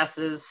 dance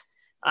classes.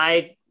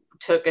 I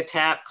took a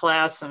tap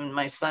class and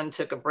my son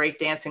took a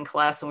breakdancing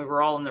class, and we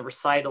were all in the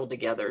recital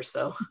together.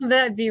 So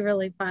That'd be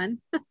really fun.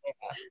 yeah.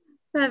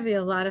 That'd be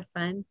a lot of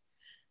fun.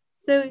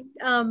 So,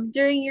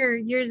 during your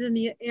years in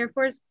the Air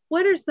Force,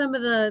 what are some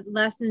of the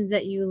lessons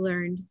that you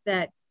learned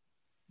that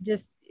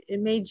just it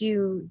made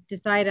you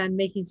decide on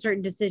making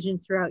certain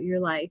decisions throughout your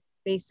life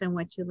based on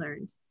what you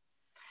learned?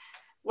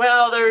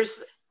 Well,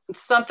 there's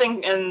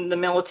something in the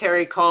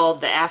military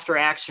called the after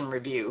action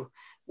review,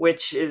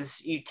 which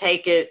is you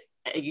take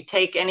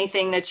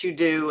anything that you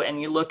do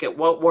and you look at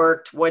what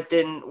worked, what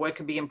didn't, what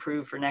could be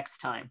improved for next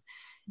time.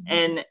 Mm-hmm.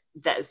 And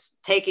that's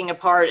taking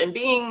apart and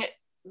being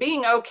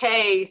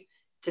okay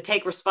to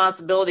take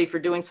responsibility for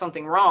doing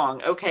something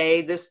wrong.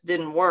 Okay, this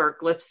didn't work.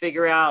 Let's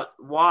figure out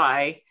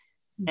why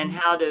and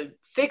how to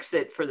fix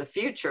it for the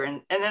future.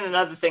 And then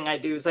another thing I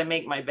do is I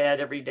make my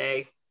bed every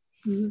day.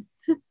 Mm-hmm.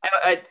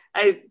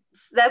 I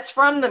that's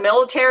from the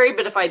military,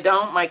 but if I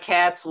don't, my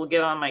cats will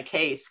get on my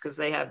case because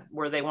they have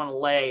where they want to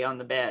lay on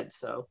the bed.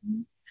 So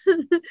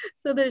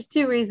so there's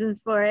two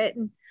reasons for it.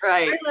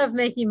 Right. I love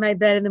making my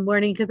bed in the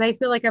morning because I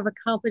feel like I've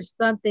accomplished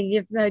something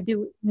if I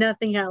do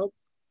nothing else.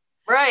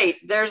 Right.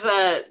 There's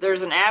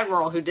an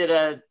admiral who did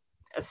a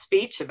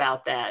speech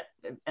about that.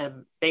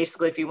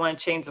 Basically, if you want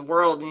to change the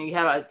world,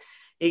 and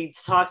he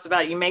talks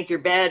about you make your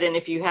bed, and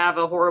if you have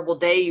a horrible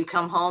day, you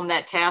come home,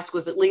 that task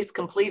was at least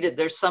completed.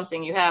 There's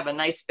something, you have a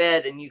nice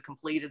bed and you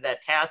completed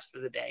that task for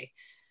the day.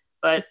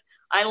 But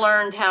I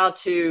learned how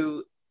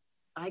to,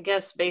 I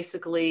guess,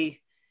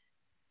 basically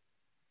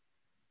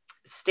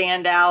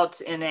stand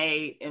out in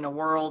a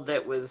world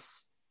that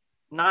was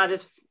not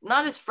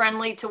as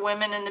friendly to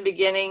women in the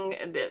beginning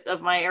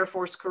of my Air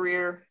Force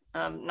career.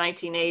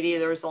 1980,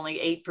 there was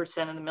only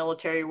 8% of the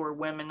military were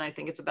women. I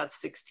think it's about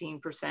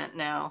 16%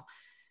 now.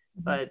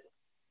 But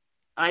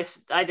I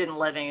didn't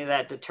let any of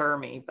that deter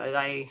me, but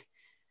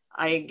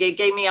it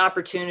gave me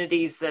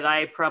opportunities that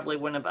I probably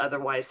wouldn't have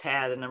otherwise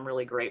had. And I'm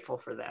really grateful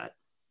for that.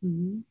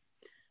 Mm-hmm.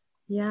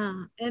 Yeah.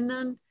 And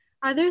then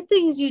are there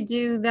things you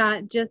do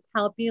that just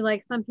help you?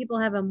 Like some people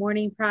have a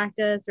morning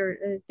practice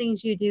or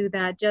things you do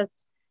that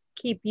just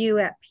keep you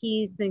at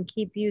peace and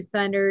keep you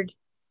centered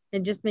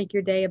and just make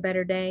your day a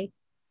better day?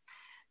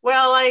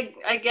 Well,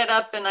 I get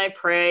up and I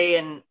pray,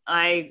 and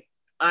I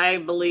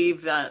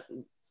believe that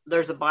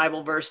there's a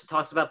Bible verse that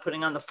talks about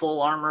putting on the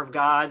full armor of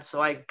God.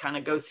 So I kind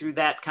of go through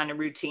that kind of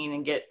routine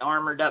and get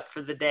armored up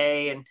for the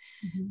day. And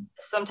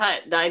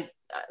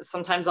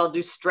sometimes I'll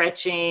do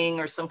stretching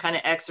or some kind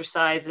of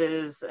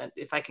exercises.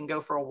 If I can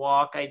go for a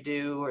walk, I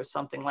do, or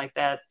something like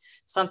that.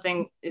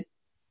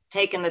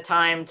 Taking the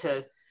time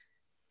to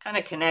kind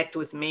of connect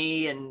with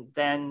me and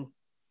then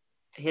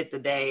hit the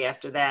day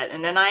after that.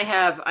 And then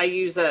I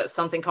use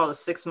something called a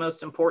 6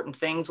 most important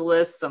things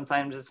list.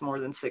 Sometimes it's more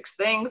than 6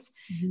 things.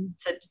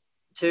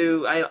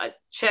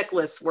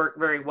 Checklists work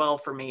very well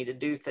for me to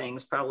do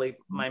things, probably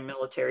my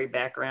military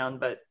background,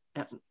 but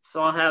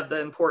so I'll have the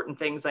important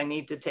things I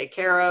need to take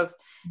care of.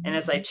 And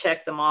as I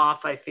check them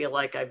off, I feel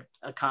like I've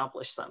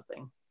accomplished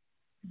something.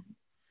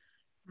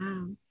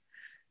 Wow.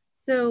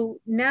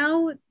 So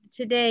now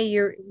today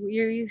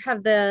you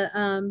have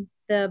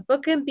the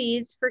book and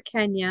beads for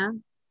Kenya,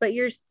 but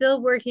you're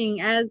still working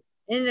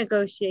in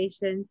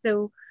negotiation.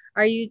 So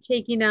are you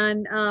taking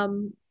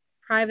on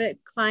private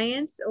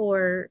clients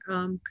or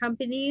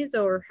companies,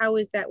 or how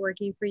is that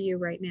working for you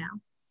right now?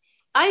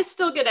 I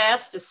still get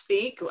asked to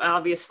speak,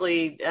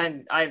 obviously,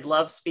 and I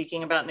love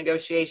speaking about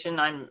negotiation.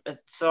 I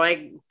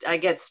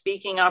get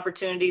speaking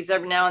opportunities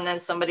every now and then.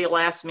 Somebody will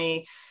ask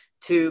me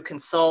to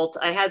consult.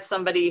 I had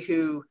somebody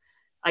who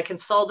I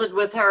consulted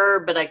with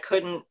her, but I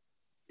couldn't.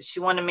 She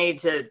wanted me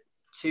to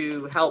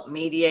help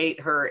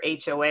mediate her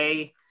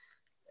HOA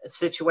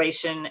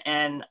situation,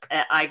 and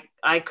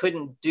I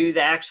couldn't do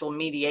the actual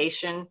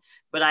mediation,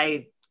 but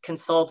I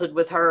consulted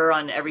with her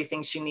on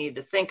everything she needed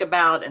to think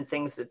about and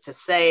things to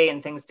say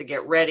and things to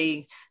get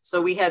ready.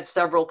 So we had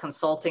several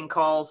consulting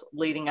calls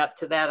leading up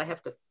to that. I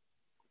have to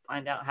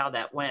find out how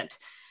that went,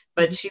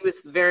 but she was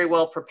very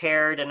well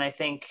prepared. And I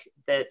think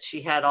that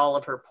she had all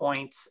of her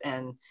points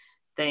and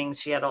things.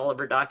 She had all of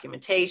her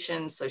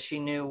documentation, so she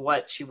knew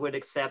what she would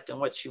accept and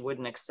what she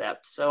wouldn't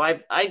accept. So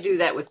I do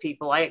that with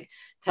people. I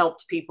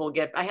helped people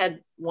I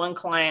had one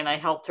client, I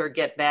helped her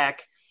get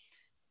back,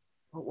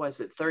 what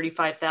was it,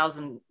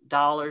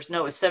 $35,000? No,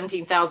 it was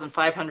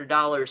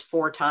 $17,500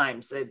 4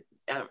 times. The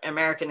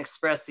American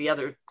Express, the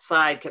other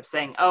side, kept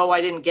saying, "Oh,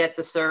 I didn't get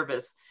the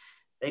service."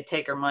 They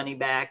take her money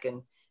back,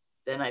 and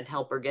then I'd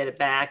help her get it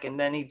back. And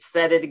then he'd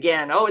said it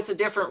again. "Oh, it's a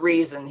different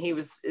reason."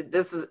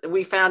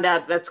 We found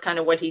out that's kind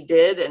of what he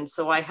did. And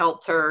so I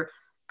helped her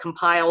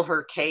compile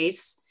her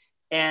case,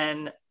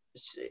 and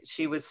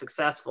she was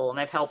successful. And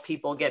I've helped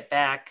people get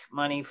back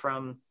money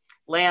from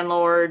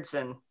landlords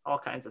and all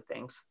kinds of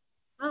things.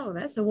 Oh,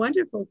 that's a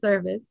wonderful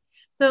service.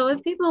 So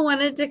if people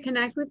wanted to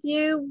connect with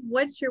you,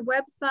 what's your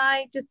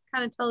website? Just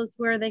kind of tell us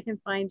where they can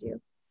find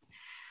you.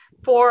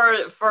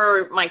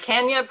 For my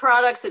Kenya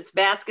products, it's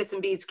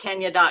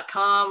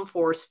basketsandbeadskenya.com.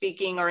 For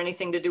speaking or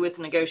anything to do with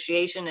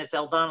negotiation, it's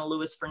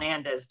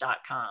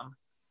EldonnaLewisFernandez.com.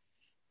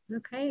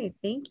 Okay,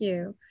 thank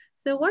you.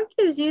 So what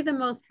gives you the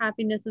most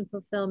happiness and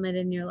fulfillment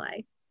in your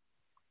life?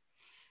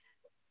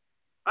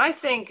 I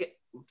think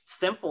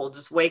simple,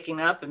 just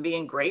waking up and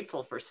being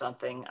grateful for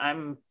something.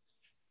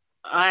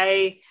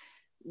 I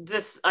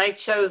I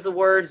chose the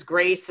words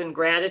grace and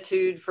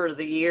gratitude for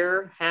the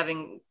year,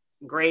 having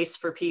grace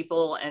for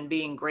people and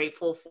being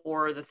grateful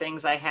for the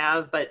things I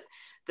have. But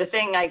the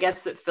thing I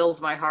guess that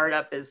fills my heart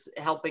up is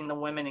helping the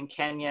women in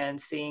Kenya and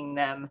seeing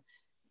them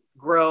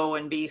grow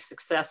and be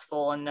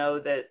successful and know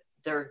that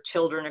their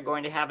children are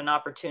going to have an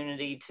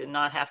opportunity to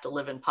not have to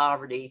live in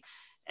poverty.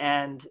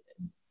 And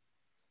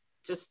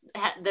just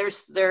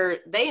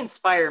they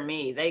inspire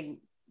me.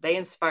 They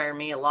inspire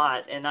me a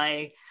lot. And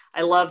I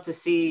love to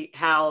see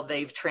how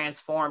they've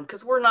transformed,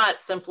 because we're not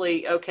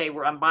simply, okay,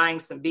 I'm buying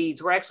some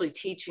beads. We're actually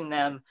teaching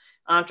them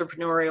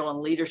entrepreneurial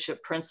and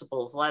leadership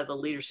principles, a lot of the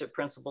leadership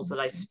principles that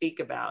I speak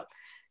about.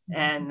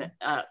 And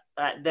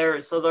they're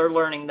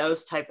learning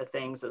those type of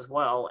things as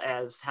well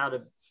as how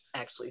to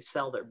actually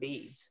sell their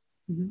beads.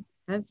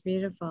 That's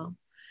beautiful.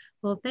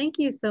 Well, thank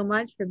you so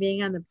much for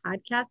being on the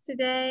podcast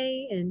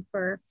today and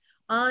for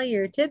all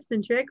your tips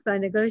and tricks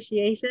on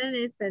negotiation.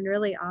 It's been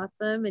really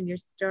awesome, and your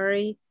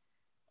story.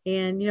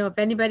 And, if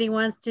anybody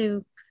wants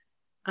to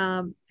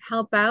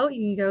help out,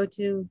 you can go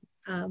to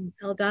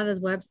Eldonna's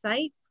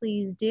website.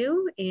 Please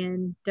do,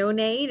 and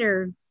donate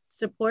or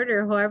support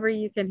or however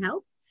you can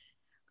help.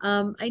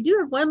 I do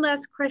have one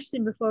last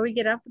question before we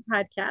get off the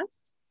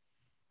podcast.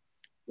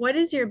 What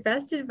is your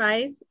best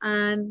advice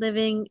on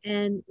living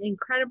an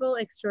incredible,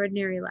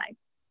 extraordinary life?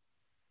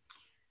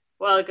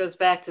 Well, it goes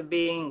back to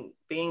being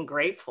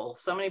grateful.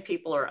 So many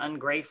people are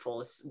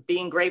ungrateful.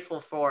 I'm grateful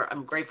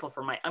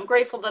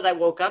that I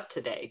woke up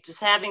today.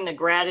 Just having the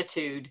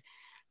gratitude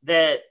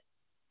and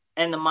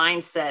the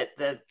mindset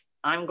that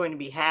I'm going to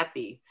be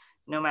happy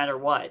no matter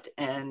what.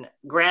 And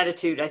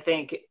gratitude, I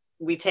think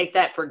we take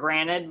that for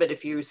granted, but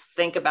if you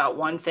think about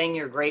one thing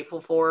you're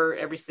grateful for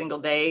every single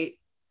day,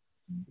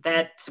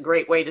 that's a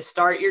great way to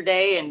start your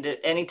day. And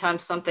anytime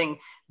something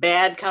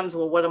bad comes,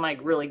 well, what am I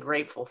really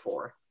grateful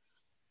for?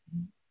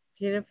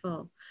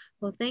 Beautiful.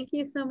 Well, thank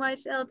you so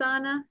much,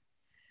 Eldonna.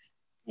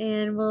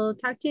 And we'll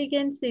talk to you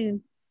again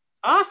soon.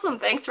 Awesome.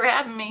 Thanks for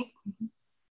having me.